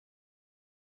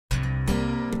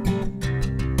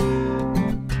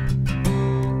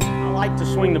to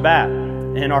swing the bat.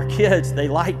 And our kids, they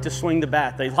like to swing the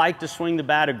bat. They like to swing the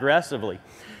bat aggressively.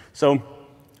 So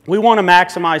we want to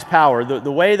maximize power.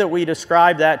 The way that we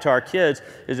describe that to our kids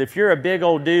is if you're a big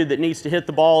old dude that needs to hit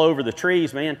the ball over the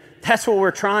trees, man, that's what we're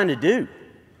trying to do.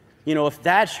 You know, if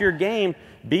that's your game,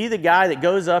 be the guy that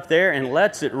goes up there and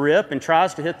lets it rip and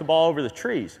tries to hit the ball over the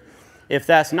trees. If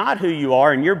that's not who you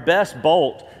are and your best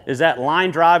bolt is that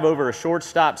line drive over a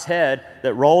shortstop's head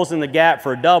that rolls in the gap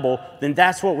for a double, then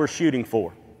that's what we're shooting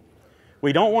for.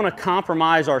 We don't want to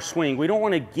compromise our swing. We don't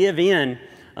want to give in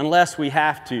unless we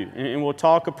have to. And we'll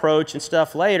talk approach and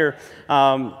stuff later. You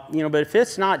know, but if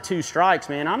it's not 2 strikes,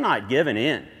 man, I'm not giving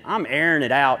in. I'm airing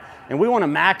it out. And we want to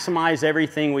maximize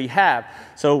everything we have.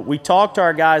 So we talk to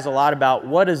our guys a lot about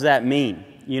what does that mean?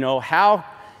 You know, how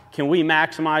can we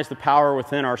maximize the power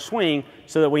within our swing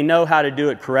so that we know how to do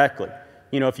it correctly?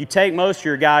 You know, if you take most of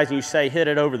your guys and you say hit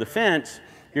it over the fence,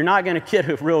 you're not going to get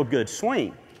a real good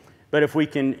swing. But if we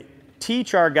can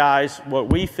teach our guys what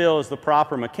we feel is the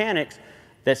proper mechanics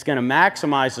that's going to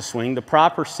maximize the swing, the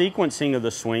proper sequencing of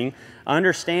the swing,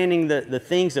 understanding the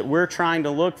things that we're trying to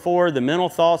look for, the mental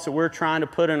thoughts that we're trying to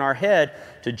put in our head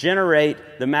to generate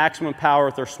the maximum power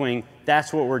with our swing,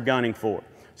 that's what we're gunning for.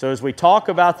 So as we talk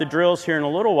about the drills here in a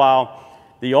little while,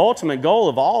 the ultimate goal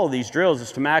of all of these drills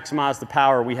is to maximize the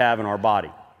power we have in our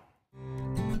body.